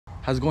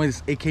How's it going?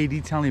 This AK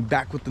Detailing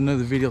back with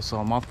another video. So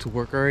I'm off to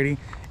work already.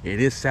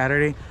 It is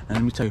Saturday, and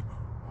let me tell you,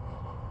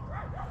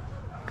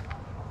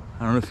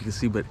 I don't know if you can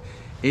see, but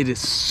it is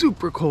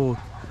super cold.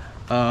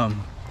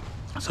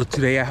 So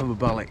today I have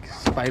about like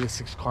 5 to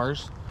 6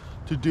 cars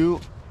to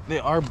do. They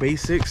are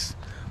basics,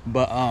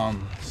 but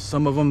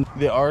some of them,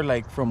 they are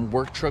like from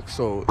work trucks,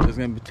 so it's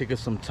gonna take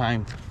us some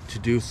time to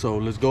do. So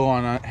let's go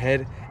on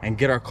ahead and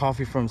get our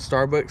coffee from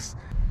Starbucks.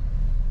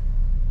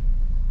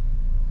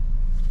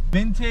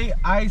 Venti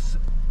ice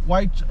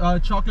white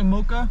chocolate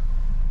mocha.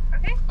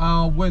 Okay.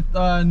 With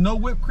no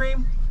whipped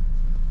cream,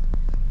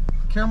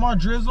 caramel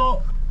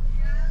drizzle,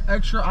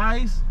 extra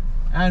ice,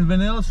 and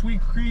vanilla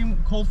sweet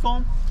cream cold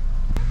foam.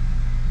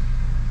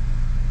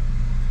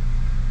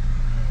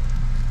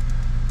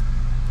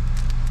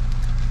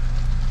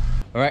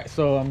 All right,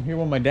 so I'm here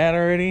with my dad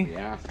already.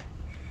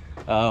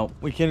 Yeah.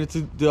 We came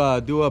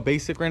to do a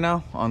basic right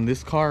now on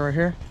this car right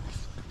here.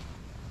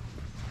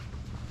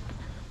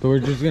 So we're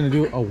just gonna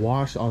do a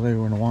wash. All they're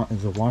gonna want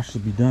is a wash to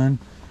be done,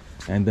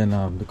 and then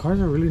the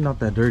cars are really not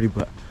that dirty,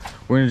 but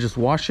we're gonna just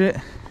wash it,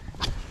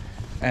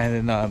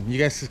 and then you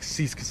guys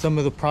see some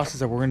of the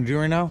process that we're gonna do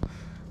right now,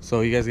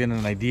 so you guys get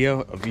an idea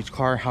of each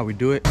car, how we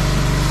do it.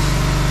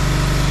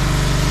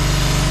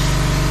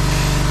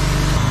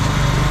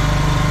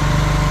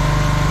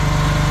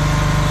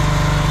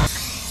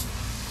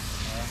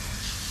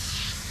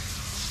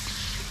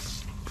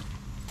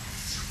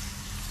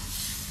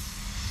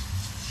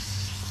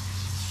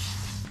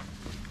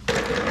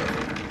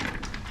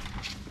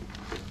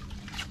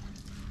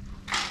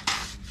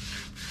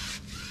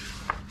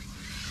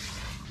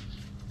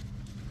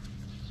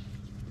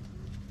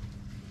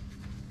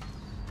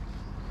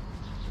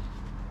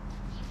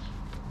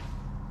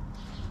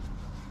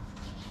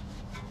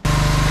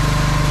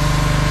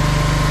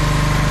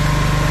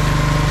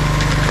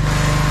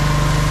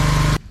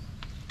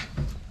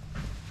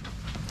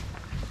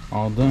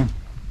 All done.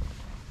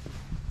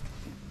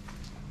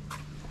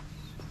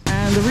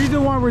 And the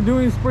reason why we're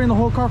doing spraying the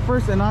whole car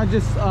first and not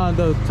just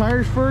the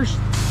tires first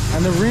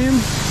and the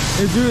rims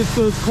is due to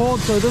so it's cold,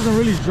 so it doesn't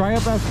really dry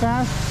up as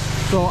fast.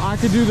 So I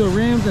could do the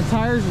rims and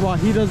tires while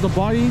he does the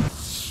body.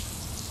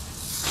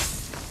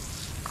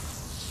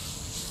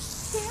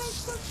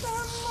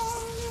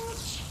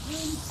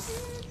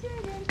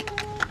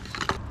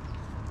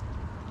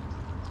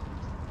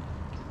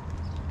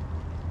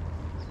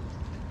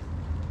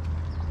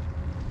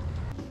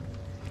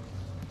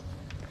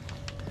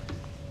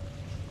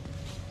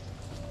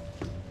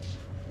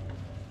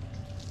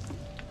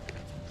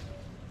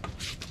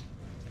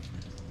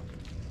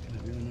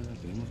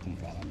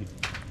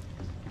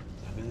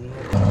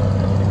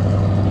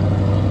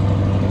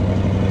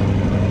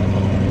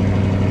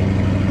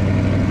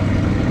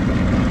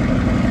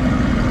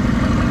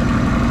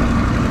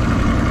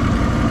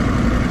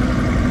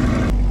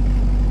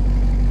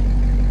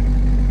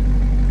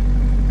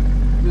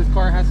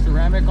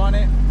 Ceramic on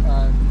it,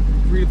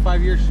 3 to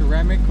 5 years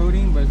ceramic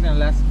coating, but it's gonna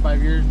last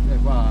 5 years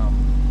if,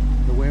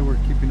 the way we're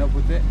keeping up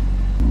with it.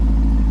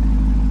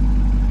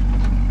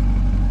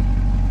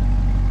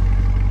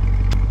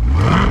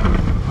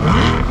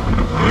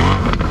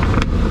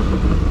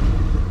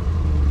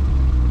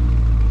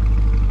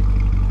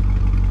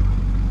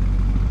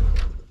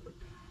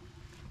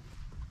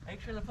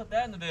 Make sure to put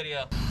that in the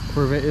video.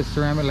 Corvette is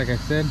ceramic, like I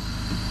said,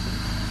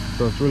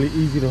 so it's really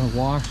easy to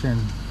wash and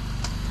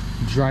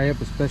dry up,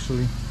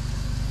 especially.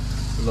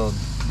 A little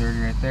dirty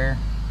right there.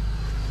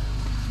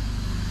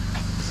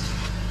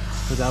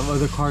 Because I have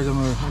other cars I'm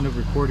going to end up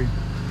recording.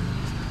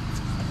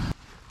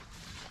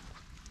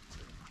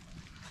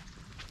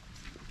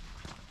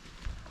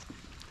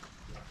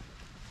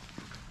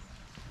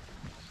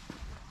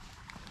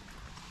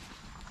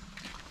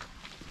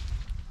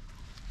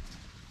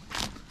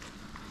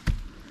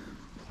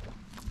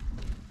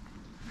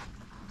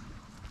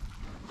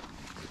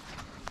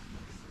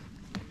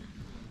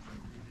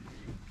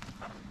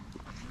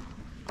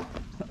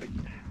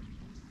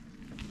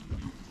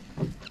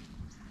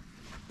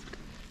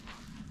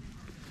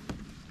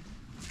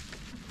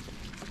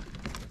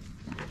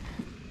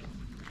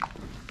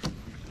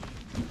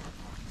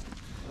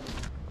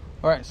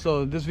 All right,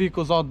 so this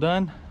vehicle's all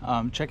done.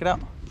 Check it out.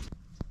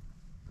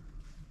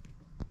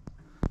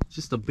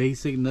 Just a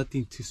basic,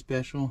 nothing too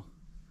special.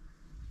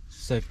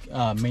 Just like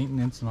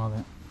maintenance and all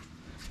that.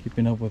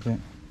 Keeping up with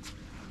it.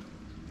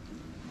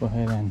 Go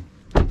ahead and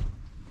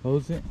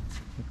close it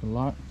with the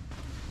lock.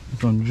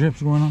 There's some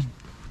drips going on.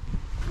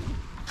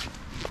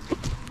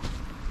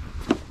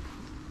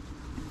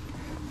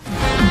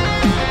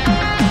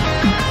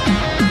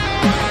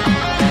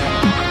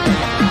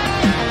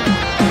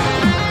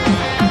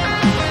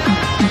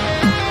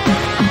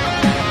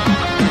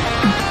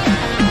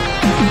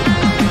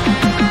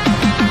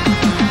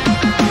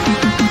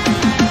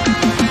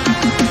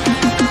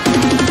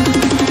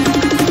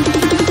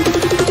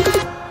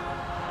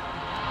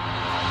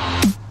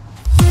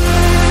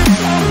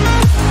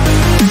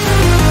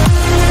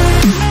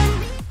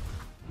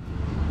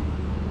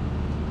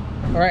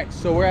 Alright,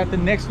 so we're at the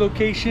next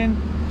location.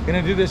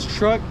 Gonna do this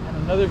truck and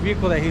another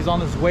vehicle that he's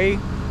on his way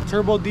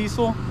turbo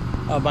diesel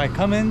by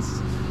Cummins.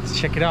 Let's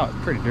check it out. It's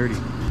pretty dirty.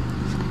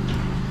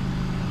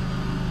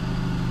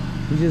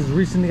 We just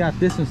recently got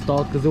this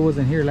installed because it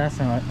wasn't here last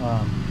time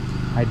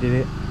I did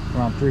it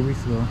around 3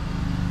 weeks ago.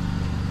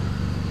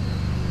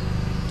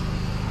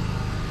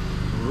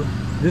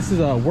 This is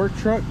a work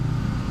truck.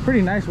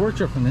 Pretty nice work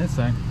truck from the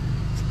inside.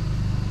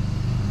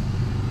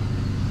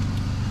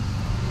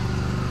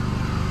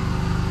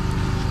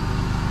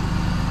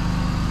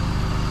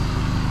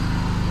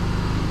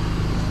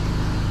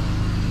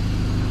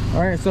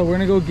 All right, so we're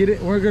gonna go get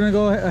it. We're gonna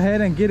go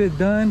ahead and get it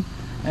done,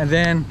 and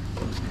then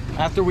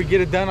after we get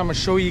it done, I'm gonna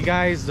show you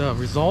guys the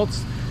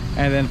results,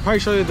 and then probably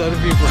show you the other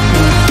vehicle.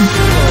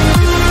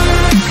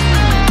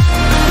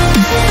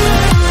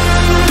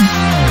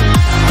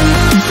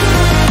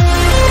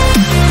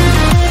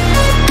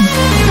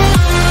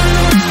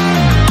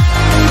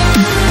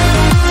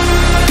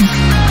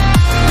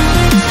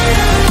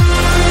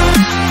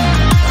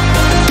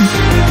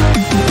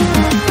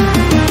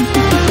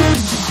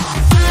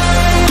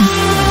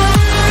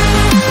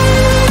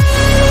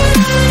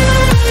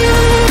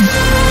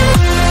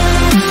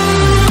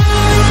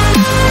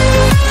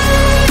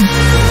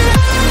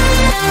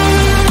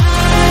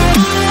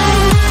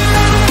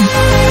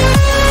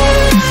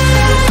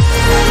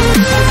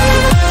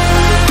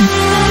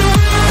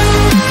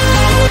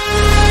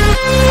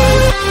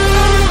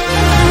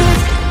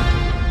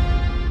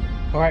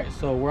 Alright,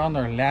 so we're on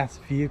our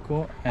last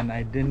vehicle, and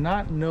I did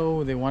not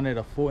know they wanted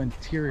a full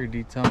interior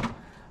detail.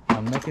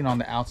 Nothing on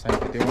the outside,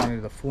 but they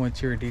wanted a full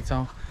interior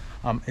detail.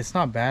 It's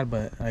not bad,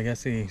 but I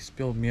guess they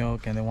spilled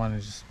milk and they want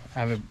to just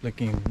have it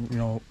looking, you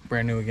know,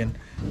 brand new again.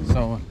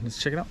 So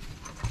let's check it out.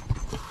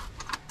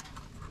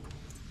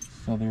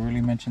 So they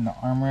really mentioned the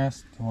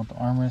armrest. They want the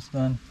armrest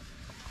done.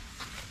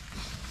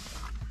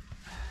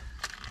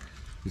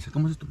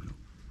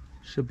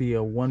 Should be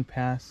a one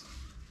pass.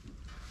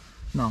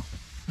 No.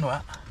 No.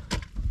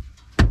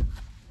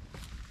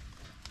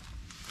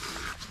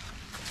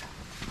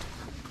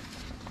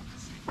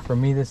 For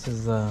me, this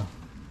is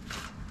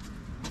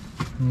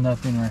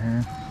nothing right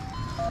here.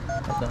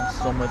 I've done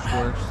so much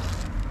worse.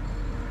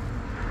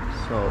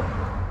 So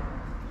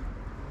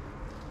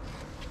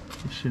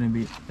it shouldn't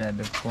be that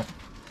difficult.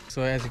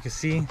 So as you can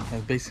see,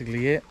 that's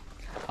basically it.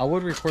 I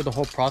would record the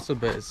whole process,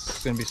 but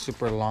it's gonna be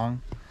super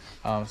long.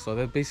 So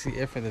that's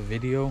basically it for the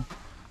video.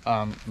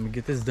 Let me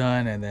get this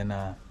done, and then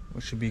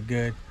we should be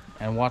good.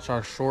 And watch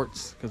our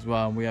shorts, because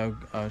we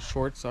have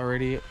shorts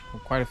already,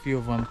 quite a few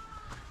of them.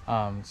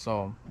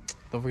 So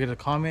don't forget to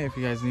comment if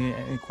you guys need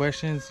any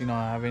questions. You know,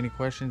 I have any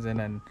questions. And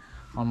then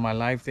on my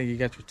live, thank you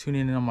guys for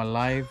tuning in on my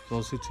live,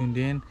 those who tuned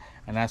in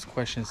and asked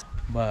questions.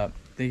 But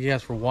thank you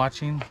guys for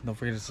watching. Don't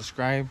forget to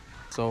subscribe.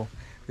 So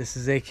this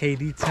is AK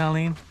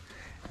Detailing.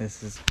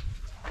 This is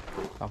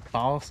a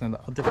boss and the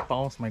other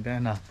boss, my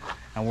dad,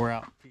 and we're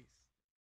out.